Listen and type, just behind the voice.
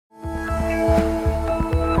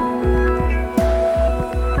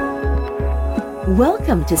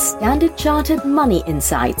Welcome to Standard Chartered Money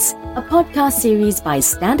Insights, a podcast series by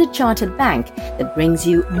Standard Chartered Bank that brings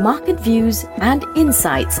you market views and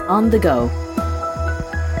insights on the go.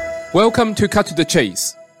 Welcome to Cut to the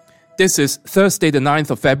Chase. This is Thursday, the 9th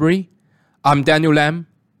of February. I'm Daniel Lam,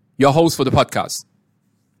 your host for the podcast.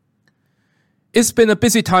 It's been a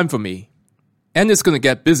busy time for me, and it's going to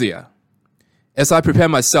get busier as I prepare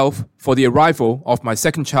myself for the arrival of my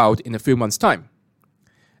second child in a few months' time.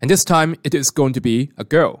 And this time, it is going to be a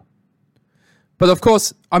girl. But of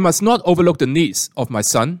course, I must not overlook the needs of my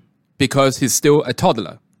son because he's still a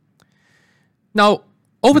toddler. Now,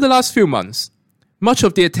 over the last few months, much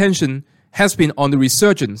of the attention has been on the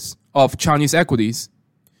resurgence of Chinese equities,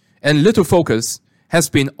 and little focus has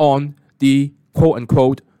been on the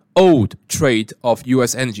quote-unquote old trade of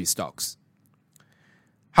US energy stocks.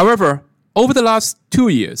 However, over the last 2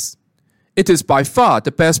 years, it is by far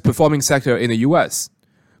the best performing sector in the US,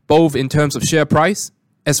 both in terms of share price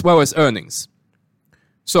as well as earnings.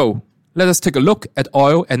 So, let us take a look at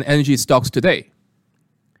oil and energy stocks today.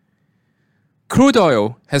 Crude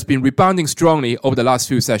oil has been rebounding strongly over the last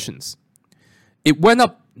few sessions. It went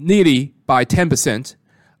up nearly by 10%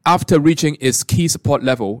 after reaching its key support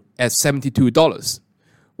level at $72,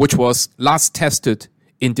 which was last tested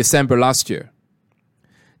in December last year.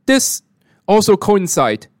 This also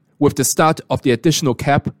coincided with the start of the additional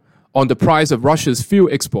cap on the price of Russia's fuel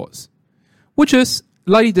exports, which is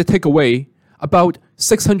likely to take away about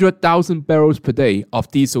 600,000 barrels per day of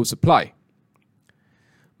diesel supply.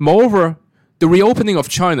 Moreover, the reopening of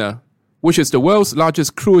China, which is the world's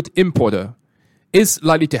largest crude importer, is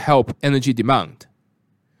likely to help energy demand.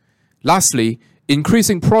 Lastly,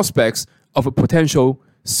 increasing prospects of a potential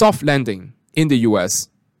soft landing in the US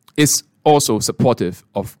is also supportive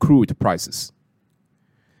of crude prices.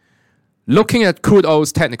 Looking at crude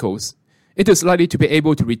oil's technicals, it is likely to be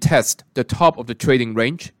able to retest the top of the trading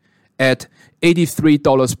range at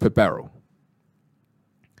 $83 per barrel.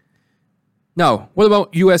 Now, what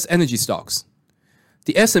about US energy stocks?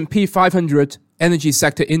 The S&P 500 Energy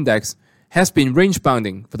Sector Index has been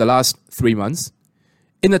range-bounding for the last 3 months,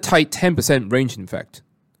 in a tight 10% range in fact.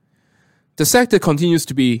 The sector continues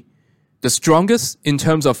to be the strongest in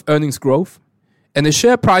terms of earnings growth, and the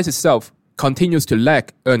share price itself continues to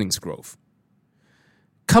lag earnings growth.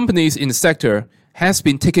 Companies in the sector has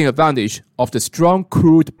been taking advantage of the strong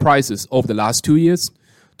crude prices over the last 2 years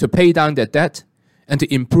to pay down their debt and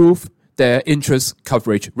to improve their interest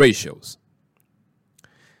coverage ratios.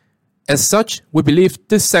 As such, we believe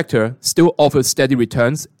this sector still offers steady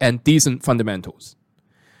returns and decent fundamentals.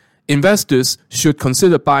 Investors should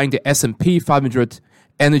consider buying the S&P 500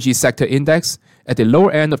 Energy Sector Index at the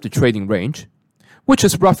lower end of the trading range, which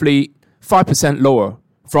is roughly 5% lower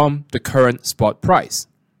from the current spot price.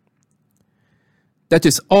 That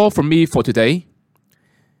is all from me for today.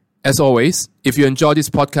 As always, if you enjoy this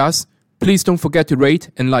podcast, please don't forget to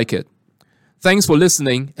rate and like it. Thanks for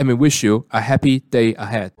listening, and we wish you a happy day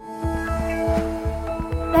ahead.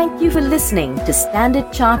 Thank you for listening to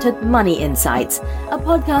Standard Chartered Money Insights, a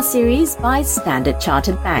podcast series by Standard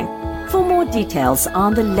Chartered Bank. For more details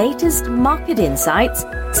on the latest market insights,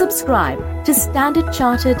 subscribe to Standard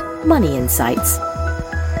Chartered Money Insights.